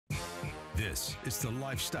This is the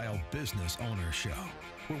Lifestyle Business Owner Show,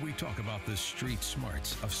 where we talk about the street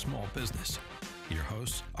smarts of small business. Your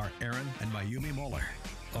hosts are Aaron and Mayumi Muller,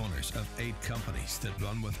 owners of 8 companies that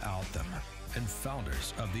run without them, and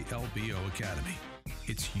founders of the LBO Academy.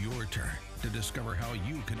 It's your turn to discover how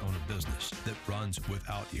you can own a business that runs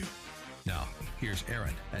without you. Now, here's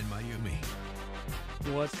Aaron and Mayumi.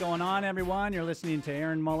 What's going on, everyone? You're listening to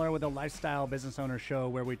Aaron Muller with the Lifestyle Business Owner Show,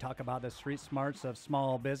 where we talk about the street smarts of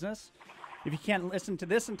small business. If you can't listen to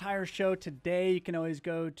this entire show today, you can always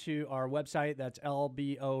go to our website. That's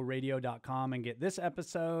lboradio.com and get this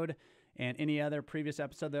episode and any other previous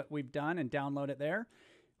episode that we've done and download it there.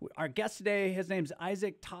 Our guest today, his name's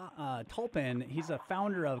Issac Tolpin. He's a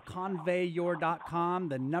founder of conveyyour.com,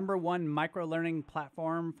 the #1 micro-learning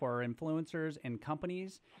platform for influencers and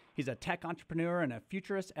companies. He's a tech entrepreneur and a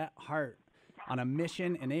futurist at heart, on a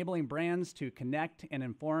mission enabling brands to connect and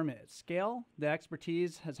inform at scale. The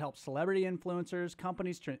expertise has helped celebrity influencers,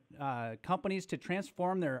 companies to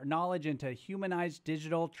transform their knowledge into humanized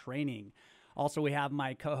digital training. Also, we have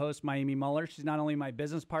my co-host, Mayumi Muller. She's not only my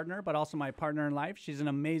business partner, but also my partner in life. She's an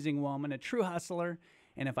amazing woman, a true hustler.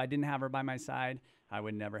 And if I didn't have her by my side, I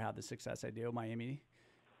would never have the success I do. Mayumi,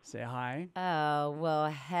 say hi. Oh,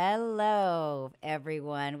 well, hello,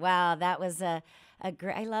 everyone. Wow, that was a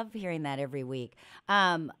great, I love hearing that every week.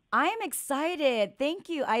 I am excited. Thank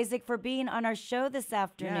you, Issac, for being on our show this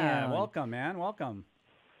afternoon. Yeah, welcome, man. Welcome.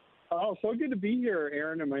 Oh, so good to be here,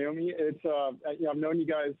 Aaron and Mayumi. It's I've known you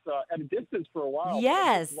guys at a distance for a while.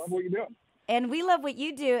 Yes. Love what you're doing. And we love what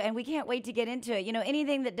you do, and we can't wait to get into it. You know,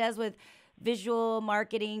 anything that does with visual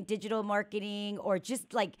marketing, digital marketing, or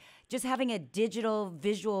just having a digital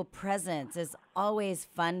visual presence is always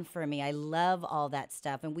fun for me. I love all that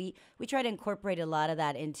stuff, and we try to incorporate a lot of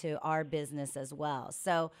that into our business as well.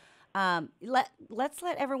 So let's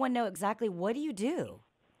let everyone know exactly, what do you do?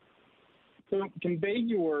 So Convey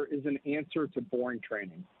Your is an answer to boring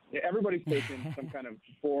training. Everybody's taken some kind of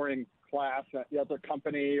boring class at their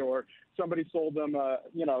company, or somebody sold them a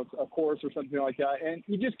course or something like that, and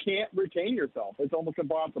you just can't retain yourself. It's almost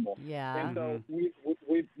impossible. Yeah. And so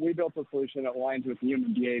we built a solution that aligns with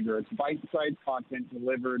human behavior. It's bite-sized content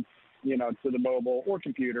delivered, to the mobile or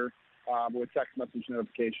computer with text message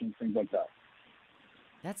notifications, things like that.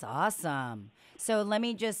 That's awesome. So let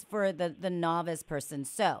me just, for the novice person,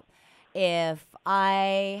 so if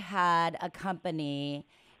I had a company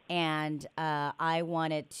and I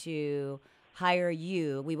wanted to hire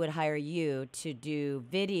you, we would hire you to do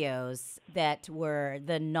videos that were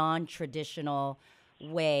the non-traditional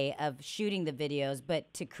way of shooting the videos,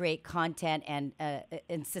 but to create content and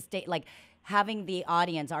sustain, like having the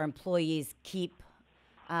audience, our employees, keep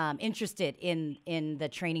interested in the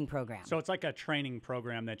training program. So it's like a training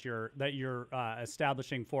program that you're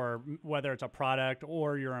establishing for whether it's a product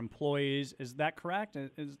or your employees. Is that correct?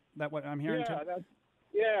 Is that what I'm hearing?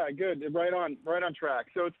 Yeah, good. Right on track.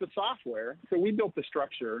 So it's the software. So we built the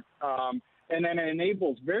structure, and then it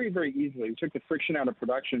enables very, very easily. We took the friction out of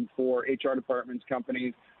production for HR departments,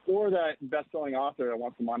 companies, or that best-selling author that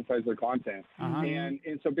wants to monetize their content. Uh-huh.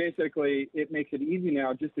 And so basically it makes it easy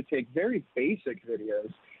now just to take very basic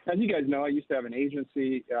videos. As you guys know, I used to have an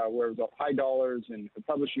agency where it was high dollars and a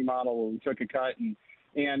publishing model where we took a cut.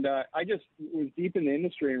 And I just was deep in the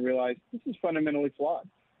industry and realized this is fundamentally flawed.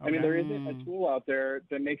 Okay. I mean, there isn't a tool out there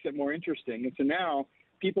that makes it more interesting. And so now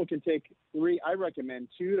people can take I recommend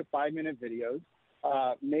 2 to 5 minute videos.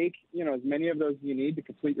 Make as many of those as you need to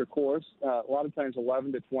complete your course. A lot of times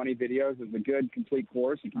 11 to 20 videos is a good complete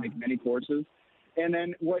course. You can make many courses. And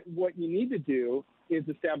then what you need to do is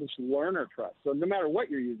establish learner trust. So no matter what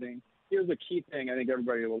you're using, here's a key thing I think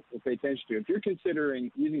everybody will pay attention to. If you're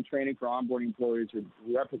considering using training for onboarding employees or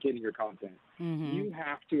replicating your content, you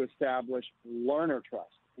have to establish learner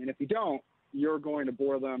trust. And if you don't, you're going to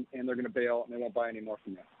bore them and they're going to bail and they won't buy any more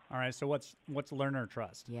from you. All right. So what's learner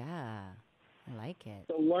trust? Yeah. I like it.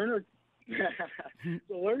 So learner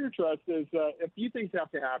trust is a few things have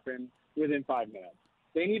to happen within 5 minutes.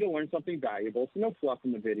 They need to learn something valuable, so no fluff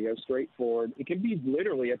in the video, straightforward. It can be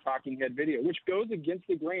literally a talking head video, which goes against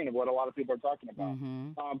the grain of what a lot of people are talking about.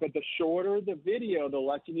 But the shorter the video, the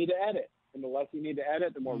less you need to edit. And the less you need to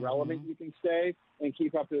edit, the more relevant you can stay and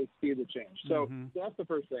keep up to the speed of change. So that's the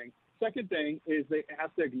first thing. Second thing is they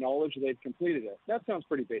have to acknowledge they've completed it. That sounds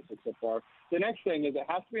pretty basic so far. The next thing is it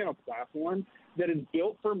has to be on a platform that is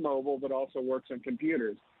built for mobile but also works on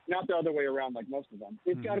computers, not the other way around like most of them.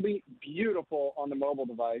 It's got to be beautiful on the mobile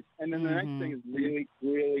device. And then the next thing is really,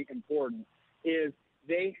 really important is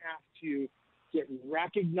they have to get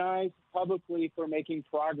recognized publicly for making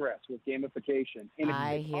progress with gamification. And if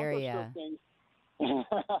I hear you.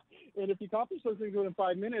 And if you accomplish those things within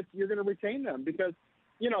 5 minutes, you're going to retain them because,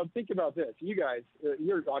 think about this. You guys,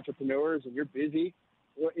 you're entrepreneurs and you're busy.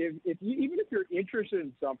 Well, even if you're interested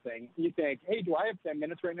in something, you think, hey, do I have 10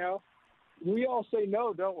 minutes right now? We all say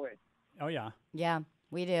no, don't we? Oh, yeah. Yeah,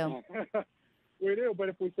 we do. We do. But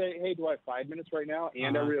if we say, hey, do I have 5 minutes right now?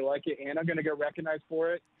 And I really like it and I'm going to get recognized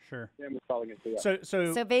for it. Sure. Then we're probably going to do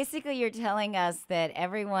that. So basically you're telling us that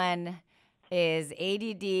everyone is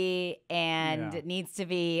ADD and needs to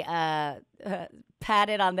be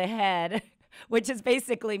patted on the head, which is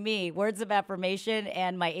basically me. Words of affirmation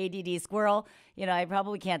and my ADD squirrel. I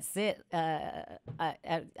probably can't sit at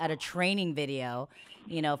a training video,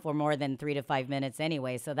 for more than 3 to 5 minutes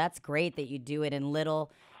anyway. So that's great that you do it in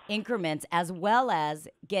little increments, as well as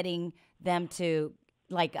getting them to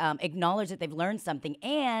acknowledge that they've learned something,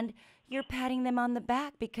 and you're patting them on the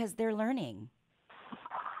back because they're learning.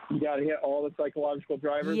 You got to hit all the psychological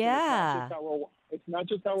drivers. Yeah. It's not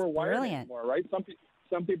just how we're wired anymore, right?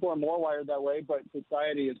 Some people are more wired that way, but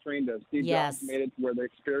society has trained us. Steve Jobs made it where the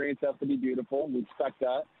experience has to be beautiful. We expect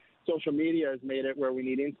that. Social media has made it where we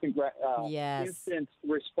need instant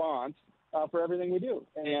response for everything we do,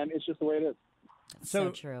 and it's just the way it is. So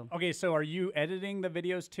true. Okay, so are you editing the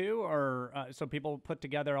videos too, or so people put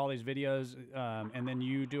together all these videos and then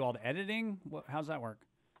you do all the editing? How's that work?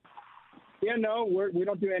 Yeah, no, we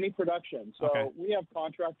don't do any production. So we have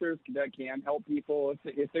contractors that can help people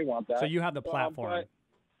if they want that. So you have the platform.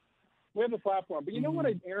 We have the platform. But you know what,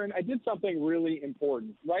 Aaron? I did something really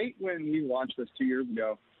important. Right when we launched this 2 years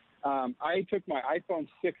ago, I took my iPhone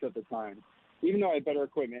 6 at the time, even though I had better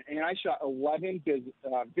equipment, and I shot 11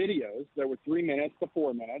 videos that were 3 minutes to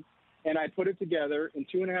 4 minutes, and I put it together in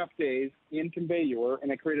 2.5 days in Conveyor,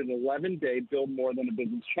 and I created an 11-day Build More Than a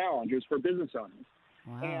Business challenge. It was for business owners.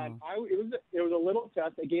 Wow. And it was a little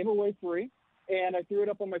test. I gave it away free, and I threw it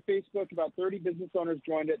up on my Facebook. About 30 business owners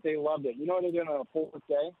joined it. They loved it. You know what I did on a fourth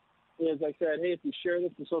day? Is I said, hey, if you share this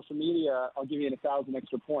to social media, I'll give you 1,000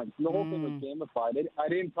 extra points. And the whole thing was gamified. I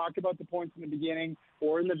didn't talk about the points in the beginning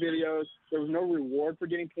or in the videos. There was no reward for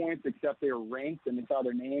getting points except they were ranked and they saw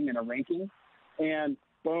their name in a ranking. And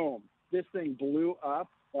boom, this thing blew up.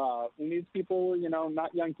 And these people,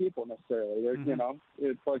 not young people necessarily. They're,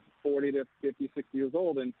 it's like 40 to 50, 60 years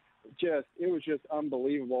old. And it was just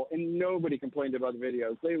unbelievable. And nobody complained about the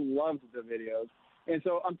videos. They loved the videos. And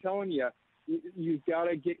so I'm telling you, we've got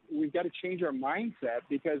to change our mindset,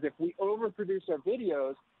 because if we overproduce our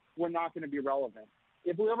videos, we're not going to be relevant.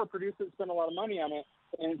 If we overproduce it, spend a lot of money on it,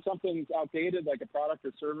 and something's outdated, like a product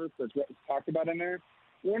or service that's talked about in there,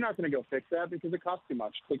 we're not going to go fix that because it costs too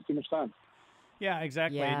much. It takes too much time. Yeah,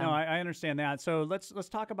 exactly. Yeah. No, I understand that. So let's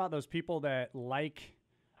talk about those people that like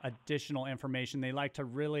additional information. They like to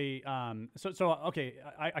really okay,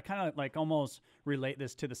 I kind of like almost relate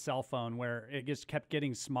this to the cell phone, where it just kept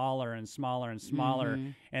getting smaller and smaller and smaller,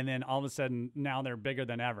 and then all of a sudden now they're bigger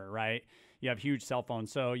than ever, right? You have huge cell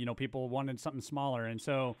phones, so people wanted something smaller. And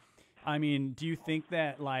so I mean, do you think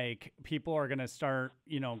that like people are going to start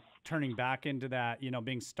turning back into that,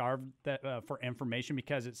 being starved for information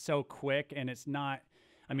because it's so quick and it's not,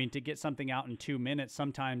 I mean, to get something out in 2 minutes,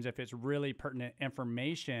 sometimes if it's really pertinent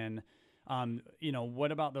information,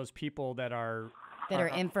 what about those people that are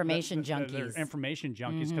information junkies? That are information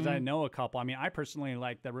junkies, because I know a couple. I mean, I personally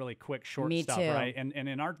like the really quick, short stuff, too. right? And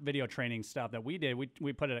in our video training stuff that we did,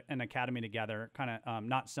 we put an academy together, kind of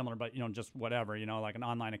not similar, but just whatever, like an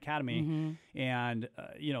online academy. And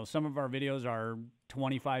some of our videos are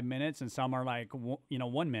 25 minutes and some are like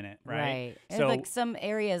 1 minute, right? So like some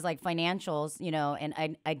areas like financials,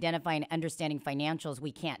 and identifying, understanding financials,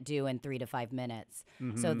 we can't do in 3 to 5 minutes.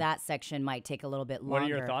 So that section might take a little bit longer. What are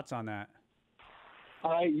your thoughts on that?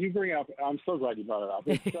 You bring up, I'm so glad you brought it up.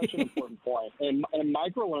 It's such an important point. And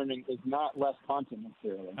micro-learning is not less content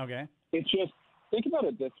necessarily. Okay. It's just, think about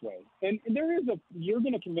it this way. And you're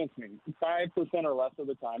going to convince me 5% or less of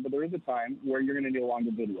the time, but there is a time where you're going to need a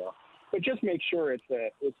longer video. But just make sure it's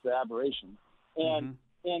the aberration.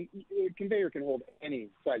 And Conveyor can hold any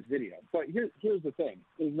size video. But here's the thing,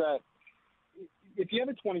 is that if you have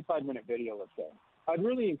a 25-minute video, let's say, I'd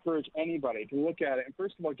really encourage anybody to look at it and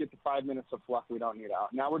first of all get the 5 minutes of fluff we don't need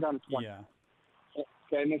out. Now we're down to 20. Yeah.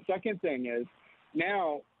 Okay, and the second thing is,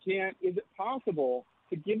 now is it possible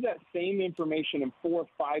to give that same information in 4 or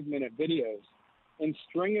 5 minute videos and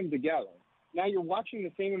string them together? Now you're watching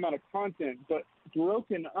the same amount of content, but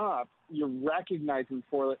broken up, you're recognizing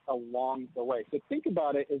for it along the way. So think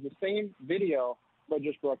about it as the same video, but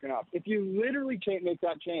just broken up. If you literally make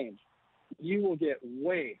that change, you will get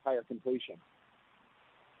way higher completion.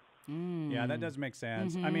 Yeah, that does make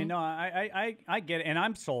sense. I mean, no, I get it, and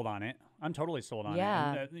I'm sold on it. I'm totally sold on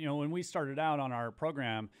Yeah. it. And, when we started out on our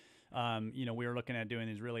program, we were looking at doing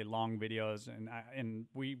these really long videos, and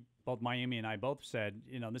we both, Mayumi and I both said,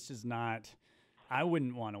 this is not. I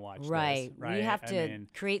wouldn't want to watch this. Right. We have to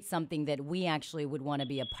create something that we actually would want to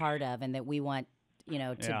be a part of and that we want,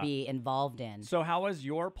 to be involved in. So how is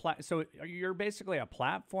your so you're basically a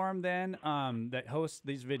platform then that hosts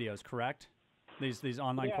these videos, correct? These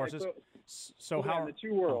online courses? So how the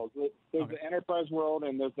two worlds. There's the enterprise world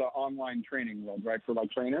and there's the online training world, right, for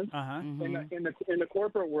like trainers. In the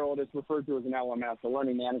corporate world, it's referred to as an LMS, a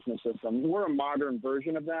learning management system. We're a modern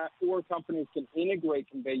version of that, or companies can integrate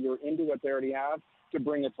Conveyor into what they already have to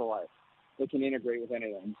bring it to life. They can integrate with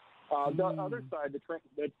anything. The other side,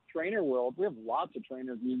 the trainer world, we have lots of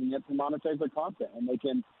trainers using it to monetize their content, and they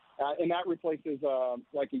can, and that replaces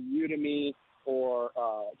like a Udemy or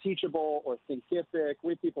Teachable or Thinkific.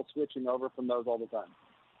 We have people switching over from those all the time.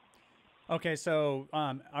 Okay, so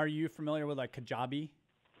are you familiar with like Kajabi?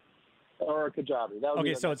 Or Kajabi.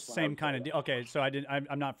 Okay, so it's the same kind of deal. Okay, so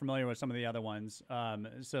I'm not familiar with some of the other ones.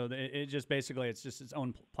 So it just basically, it's just its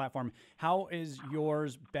own platform. How is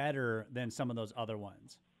yours better than some of those other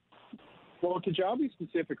ones? Well, Kajabi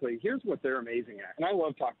specifically, here's what they're amazing at. And I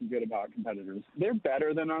love talking good about competitors. They're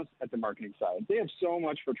better than us at the marketing side. They have so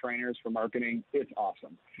much for trainers, for marketing. It's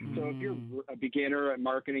awesome. So if you're a beginner at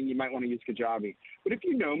marketing, you might want to use Kajabi. But if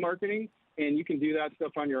you know marketing and you can do that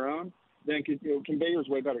stuff on your own, then Conveyor is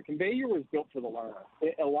way better. Conveyor was built for the learner.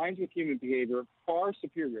 It aligns with human behavior, far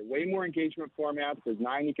superior, way more engagement formats. There's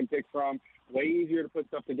 9 you can pick from, way easier to put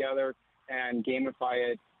stuff together and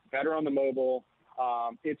gamify it, better on the mobile.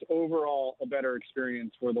 It's overall a better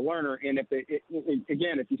experience for the learner. And if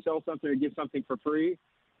you sell something or give something for free,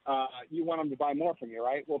 you want them to buy more from you,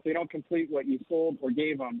 right? Well, if they don't complete what you sold or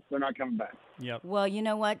gave them, they're not coming back. Yep. Well, you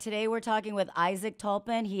know what? Today we're talking with Issac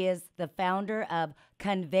Tolpin. He is the founder of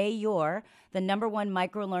Conveyor, the #1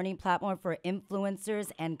 micro-learning platform for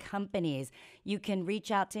influencers and companies. You can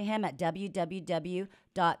reach out to him at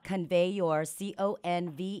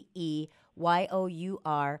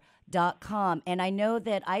www.conveyor.com. And I know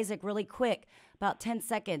that, Issac, really quick, about 10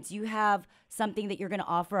 seconds, you have something that you're going to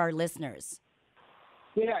offer our listeners.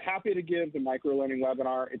 Yeah, happy to give the micro-learning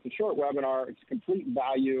webinar. It's a short webinar. It's complete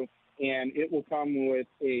value, and it will come with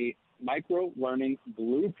a micro-learning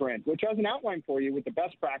blueprint, which has an outline for you with the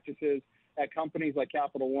best practices at companies like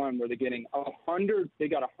Capital One, where they're getting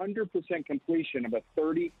 100% completion of a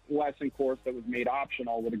 30-lesson course that was made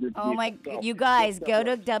optional with a group of people. You guys, go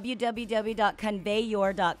to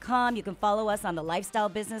www.conveyor.com. You can follow us on the Lifestyle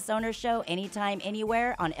Business Owner Show anytime,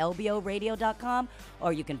 anywhere on lboradio.com,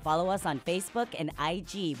 or you can follow us on Facebook and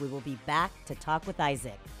IG. We will be back to talk with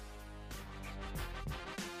Issac.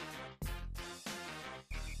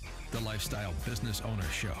 The Lifestyle Business Owner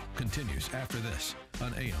Show continues after this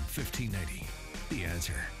on AM 1580. The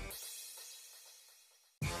Answer.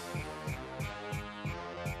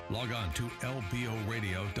 Log on to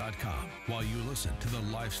lboradio.com while you listen to the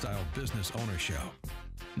Lifestyle Business Owner Show.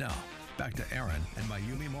 Now, back to Aaron and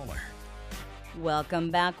Mayumi Muller. Welcome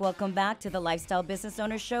back to the Lifestyle Business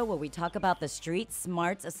Owner Show, where we talk about the street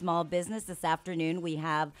smarts of small business. This afternoon, we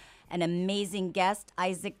have an amazing guest,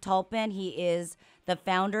 Issac Tolpin. He is the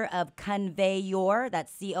founder of Conveyor,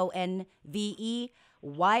 that's Conveyour,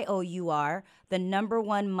 the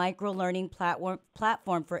 #1 micro-learning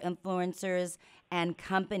platform for influencers and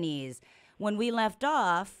companies. When we left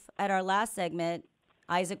off at our last segment,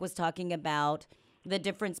 Issac was talking about the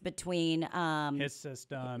difference between his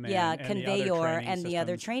system and Conveyor and the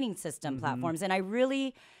other training system platforms. And I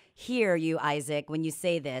really hear you, Issac, when you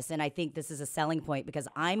say this, and I think this is a selling point because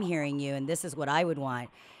I'm hearing you, and this is what I would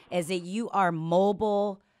want, is that you are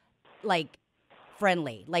mobile,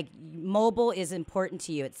 friendly. Mobile is important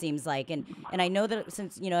to you, it seems like. And I know that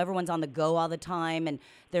since, everyone's on the go all the time and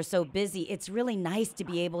they're so busy, it's really nice to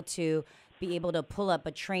be able to pull up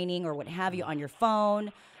a training or what have you on your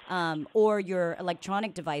phone. Or your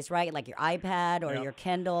electronic device, right? Like your iPad or your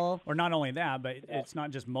Kindle. Or not only that, but it's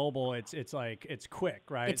not just mobile. It's quick,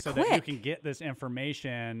 right? It's so quick. That you can get this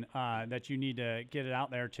information that you need to get it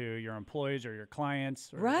out there to your employees or your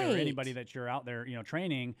clients or anybody that you're out there,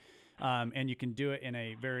 training. And you can do it in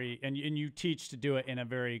a very and you teach to do it in a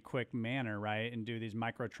very quick manner, right? And do these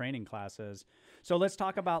micro training classes. So let's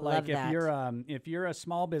talk about if you're a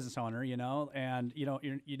small business owner, and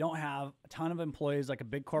you don't have a ton of employees like a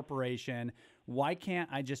big corporation. Why can't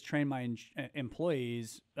I just train my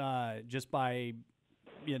employees just by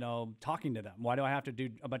talking to them? Why do I have to do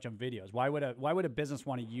a bunch of videos? Why would a business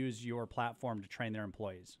want to use your platform to train their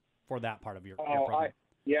employees for that part of your program?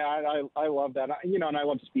 Yeah, I love that. And I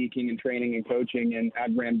love speaking and training and coaching, and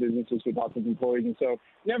I've ran businesses with lots of employees. And so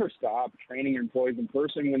never stop training your employees in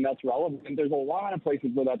person when that's relevant. And there's a lot of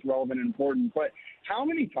places where that's relevant and important. But how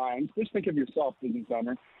many times, just think of yourself, business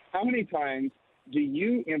owner, how many times do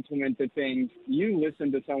you implement the things you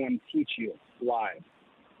listen to someone teach you live?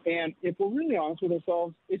 And if we're really honest with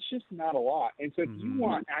ourselves, it's just not a lot. And so if you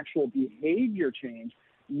want actual behavior change,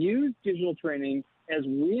 use digital training as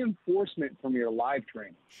reinforcement from your live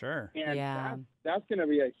training. Sure. And that's going to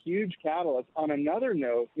be a huge catalyst. On another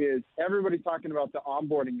note is everybody's talking about the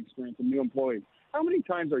onboarding experience of new employees. How many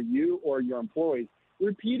times are you or your employees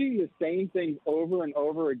repeating the same thing over and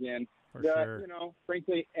over again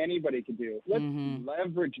frankly, anybody could do? Let's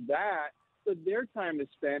leverage that so their time is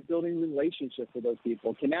spent building relationships with those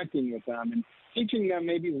people, connecting with them, and teaching them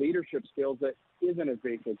maybe leadership skills that isn't as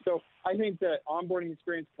basic. So I think that onboarding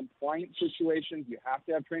experience, compliance situations, you have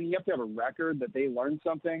to have training. You have to have a record that they learned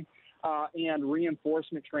something, and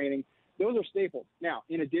reinforcement training. Those are staples. Now,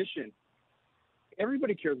 in addition,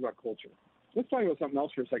 everybody cares about culture. Let's talk about something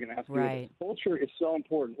else for a second. Right. Culture is so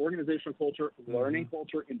important. Organizational culture, learning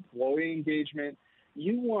culture, employee engagement.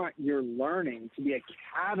 You want your learning to be a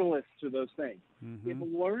catalyst to those things. If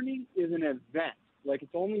learning is an event, like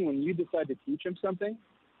it's only when you decide to teach them something,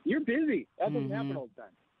 you're busy. That doesn't happen all the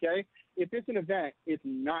time, okay? If it's an event, it's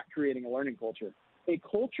not creating a learning culture. A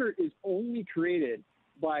culture is only created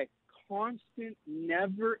by constant,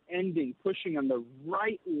 never-ending pushing on the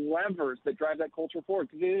right levers that drive that culture forward.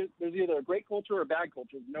 Because there's either a great culture or a bad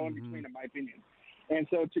culture. There's no in between, in my opinion. And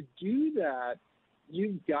so to do that,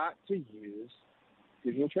 you've got to use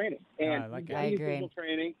digital training. And I agree. Digital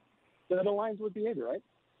training that aligns with behavior, right?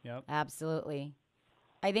 Yep. Absolutely.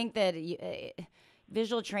 I think that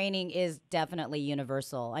visual training is definitely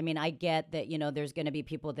universal. I mean, I get that, there's going to be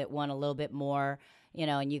people that want a little bit more,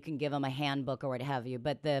 and you can give them a handbook or what have you.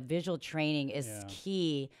 But the visual training is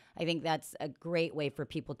key. I think that's a great way for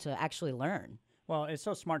people to actually learn. Well, it's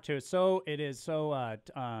so smart too. It is so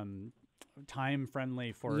time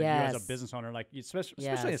friendly for you as a business owner, like especially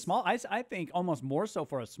a small. I think almost more so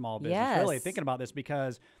for a small business. Really thinking about this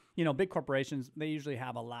because big corporations, they usually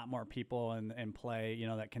have a lot more people in play,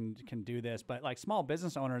 that can do this. But like small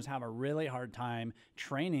business owners have a really hard time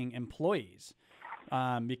training employees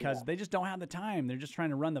because they just don't have the time. They're just trying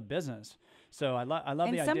to run the business. So I love the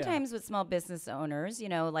idea. And sometimes with small business owners,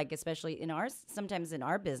 like especially sometimes in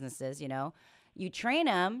our businesses, you train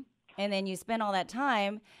them. And then you spend all that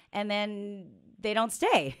time, and then they don't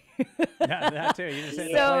stay. That too. You just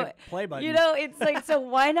hit the play button. It's like, so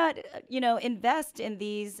why not, invest in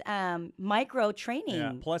these micro training?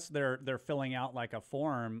 Yeah. Plus, they're filling out like a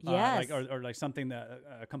form, or like something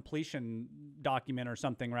a completion document or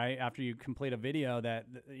something, right? After you complete a video, that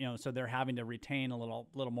so they're having to retain a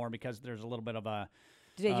little more because there's a little bit of a.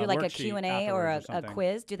 Do they do like a Q&A or a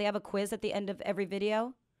quiz? Do they have a quiz at the end of every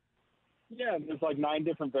video? Yeah, there's like 9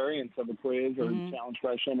 different variants of a quiz or challenge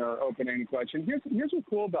question or open-ended question. Here's what's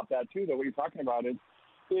cool about that too, though. What you're talking about is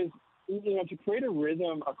to create a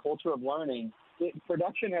rhythm, a culture of learning.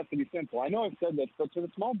 Production has to be simple. I know I've said this, but to the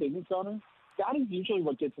small business owner, that is usually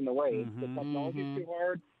what gets in the way. The technology is too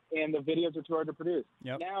hard, and the videos are too hard to produce.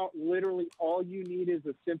 Yep. Now, literally, all you need is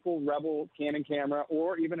a simple Rebel Canon camera,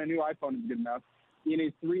 or even a new iPhone is good enough. You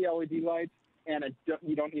need 3 LED lights. And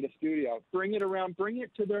you don't need a studio. Bring it around, bring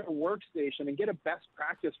it to their workstation and get a best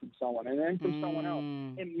practice from someone and then from someone else.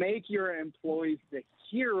 And make your employees the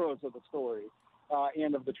heroes of the story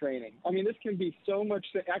and of the training. I mean, this can be so much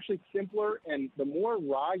actually simpler, and the more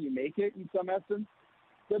raw you make it in some essence,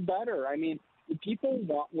 the better. I mean, people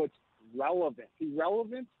want what's relevant.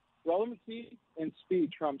 Relevancy and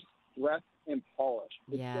speed trumps breadth and polish.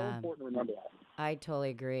 It's so important to remember that. I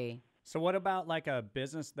totally agree. So what about like a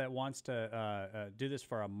business that wants to do this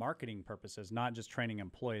for a marketing purposes, not just training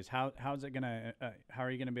employees? How are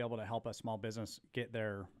you going to be able to help a small business get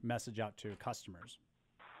their message out to customers?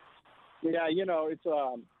 Yeah,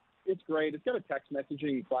 it's great. It's got a text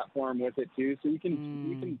messaging platform with it too, so you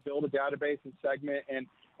can build a database and segment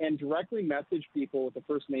and directly message people with the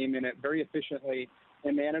first name in it very efficiently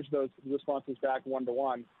and manage those responses back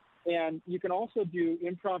one-to-one. And you can also do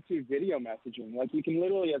impromptu video messaging. Like you can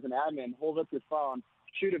literally, as an admin, hold up your phone,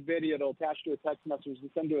 shoot a video that'll attach to a text message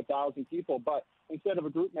and send to 1,000 people. But instead of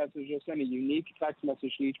a group message, you'll send a unique text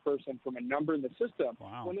message to each person from a number in the system.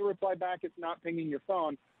 Wow. When they reply back, it's not pinging your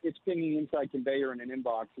phone. It's pinging inside Conveyor in an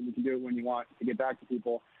inbox, and you can do it when you want to get back to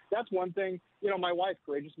people. That's one thing. My wife,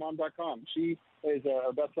 courageousmom.com, she is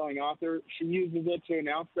a best-selling author. She uses it to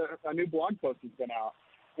announce that a new blog post has been out.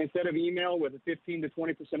 Instead of email with a 15 to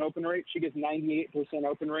 20% open rate, she gets 98%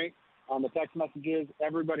 open rate on the text messages.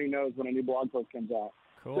 Everybody knows when a new blog post comes out.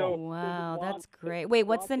 Cool. So Wow, there's that's great. Wait,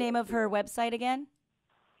 what's the name of her website again?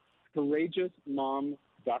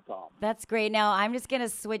 courageousmom.com. That's great. Now, I'm just going to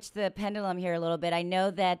switch the pendulum here a little bit. I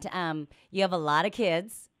know that you have a lot of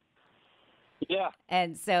kids. Yeah.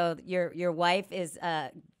 And so your wife is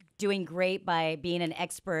doing great by being an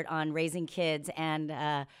expert on raising kids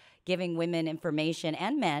and giving women information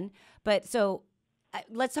and men. But so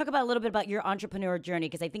let's talk about a little bit about your entrepreneur journey,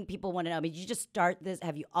 because I think people want to know. I mean, did you just start this?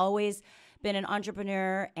 Have you always been an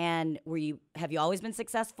entrepreneur, and have you always been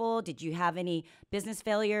successful? Did you have any business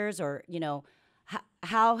failures, or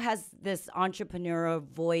how has this entrepreneurial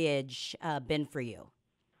voyage been for you?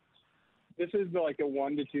 This is like a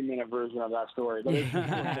 1 to 2 minute version of that story. But it's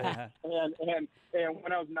and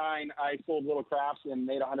when I was 9, I sold little crafts and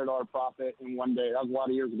made $100 profit in one day. That was a lot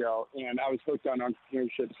of years ago, and I was hooked on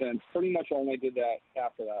entrepreneurship since. Pretty much only did that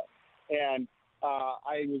after that. And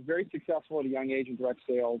I was very successful at a young age in direct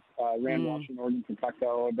sales. Ran Washington, Oregon for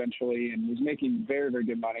Cutco eventually, and was making very, very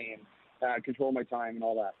good money and control my time and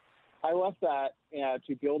all that. I left that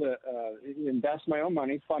to build invest my own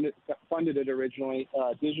money, funded it originally,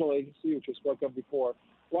 digital agency, which I spoke of before.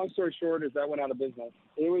 Long story short is that went out of business.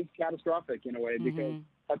 It was catastrophic in a way because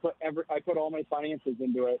I put all my finances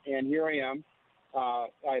into it, and here I am. I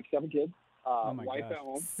have 7 kids, wife at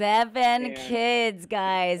home. 7 kids,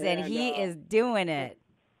 guys, and he is doing it.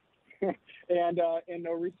 And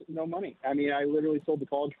no money. I mean, I literally sold the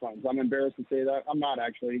college funds. I'm embarrassed to say that. I'm not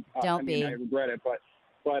actually. Don't be. I regret it, but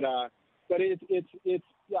it's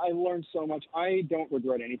I learned so much. I don't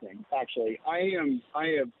regret anything, actually.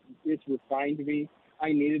 It's refined me.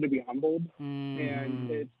 I needed to be humbled,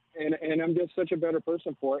 and I'm just such a better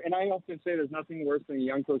person for it. And I often say there's nothing worse than a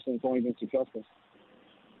young person that's only been successful.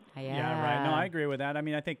 Yeah, right. No, I agree with that. I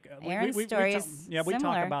mean, I think Aaron's story is we similar.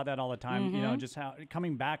 talk about that all the time. You know, just how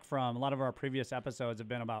coming back from a lot of our previous episodes have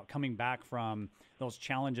been about coming back from those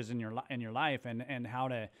challenges in your life and how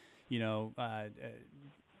to,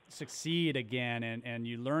 succeed again, and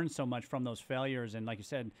you learn so much from those failures. And like you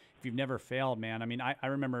said, if you've never failed, man, I mean, I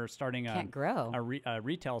remember starting a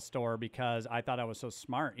retail store because I thought I was so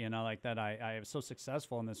smart, like that I was so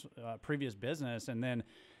successful in this previous business. And then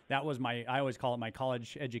that was I always call it my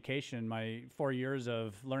college education, my 4 years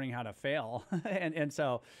of learning how to fail. and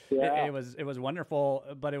so it was wonderful,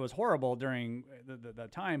 but it was horrible during the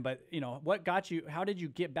time. But, what got you, how did you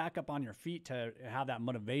get back up on your feet to have that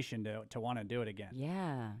motivation to want to do it again?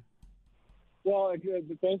 Yeah. Well,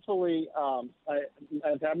 thankfully,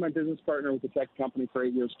 I've had my business partner with the tech company for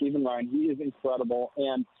 8 years, Stephen Ryan. He is incredible.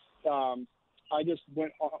 And I just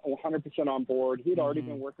went 100% on board. He'd already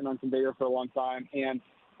been working on conveyor for a long time. And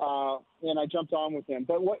I jumped on with him.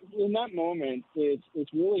 But in that moment,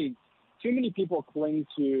 it's really too many people cling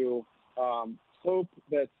to hope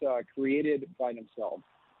that's created by themselves.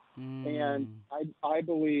 And I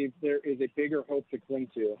believe there is a bigger hope to cling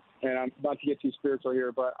to. And I'm not to get too spiritual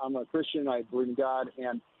here, but I'm a Christian. I believe in God.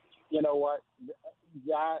 And you know what?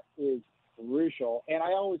 That is crucial. And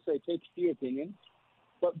I always say take few opinions,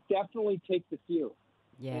 but definitely take the few.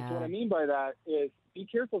 Yeah. And so what I mean by that is be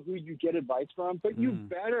careful who you get advice from, but you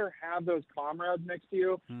better have those comrades next to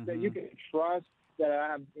you that you can trust,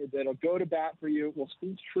 that'll go to bat for you, will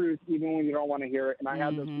speak truth even when you don't want to hear it. And I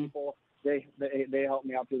had those people. They helped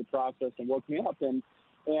me out through the process and woke me up. And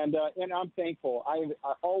I'm thankful. I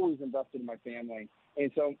always invested in my family.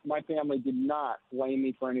 And so my family did not blame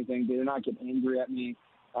me for anything. They did not get angry at me.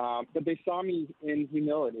 But they saw me in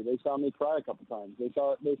humility. They saw me cry a couple times. They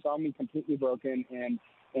saw me completely broken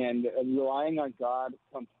and relying on God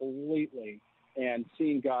completely and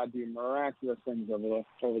seeing God do miraculous things over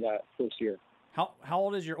that first year. How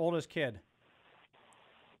old is your oldest kid?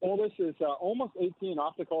 Oldest is almost 18,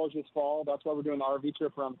 off to college this fall. That's why we're doing the RV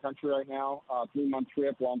trip around the country right now, 3-month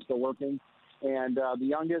trip while I'm still working. And the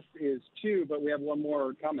youngest is 2, but we have one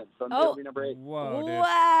more coming. So it'll be number 8. Whoa, dude.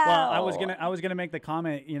 Wow. Well, I was gonna make the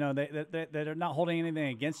comment. They're not holding anything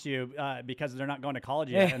against you because they're not going to college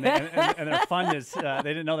yet, and their fund is. They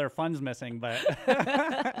didn't know their fund's missing, but.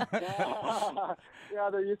 Yeah,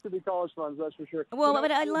 there used to be college funds, that's for sure. Well,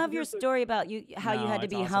 but I love your story about how you had to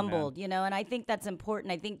be awesome, humbled, and I think that's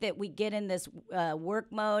important. I think that we get in this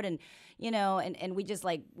work mode and, and we just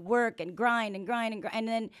like work and grind and grind and grind. And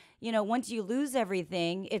then, once you lose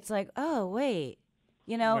everything, it's like, oh, wait,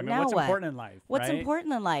 now what's what? important in life? What's right?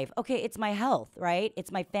 important in life? Okay, it's my health, right?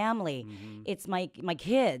 It's my family. It's my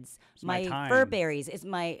kids, it's my fur berries. It's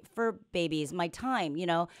my fur babies, my time,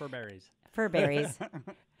 Fur berries.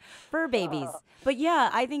 Fur babies. But yeah,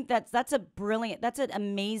 I think that's an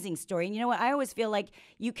amazing story. And you know what? I always feel like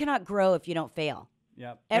you cannot grow if you don't fail.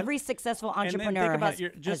 Yep. Every successful entrepreneur has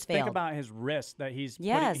think failed. about his risk that he's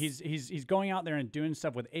Yes. he's going out there and doing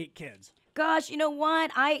stuff with 8 kids. Gosh, you know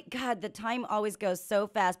what? God, the time always goes so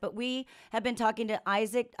fast. But we have been talking to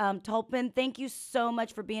Issac Tolpin. Thank you so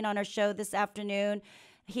much for being on our show this afternoon.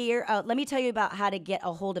 Here, let me tell you about how to get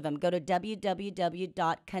a hold of him. Go to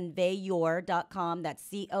www.conveyor.com. That's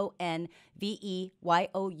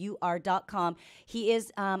CONVEYOUR.com. He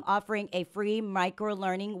is offering a free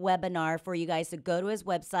micro-learning webinar for you guys to go to his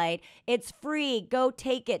website. It's free. Go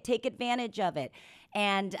take it. Take advantage of it.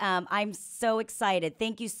 And I'm so excited.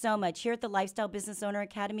 Thank you so much. Here at the Lifestyle Business Owner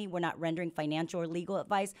Academy, we're not rendering financial or legal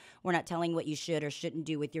advice. We're not telling what you should or shouldn't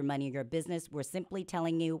do with your money or your business. We're simply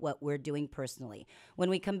telling you what we're doing personally. When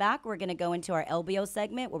we come back, we're going to go into our LBO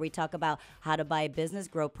segment where we talk about how to buy a business,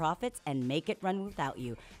 grow profits, and make it run without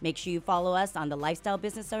you. Make sure you follow us on the Lifestyle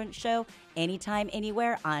Business Owner Show anytime,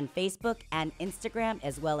 anywhere on Facebook and Instagram,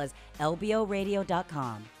 as well as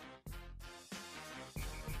lboradio.com.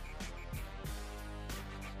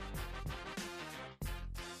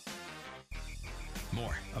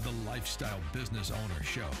 More of the Lifestyle Business Owner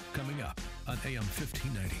Show coming up on AM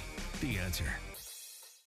 1590. The Answer.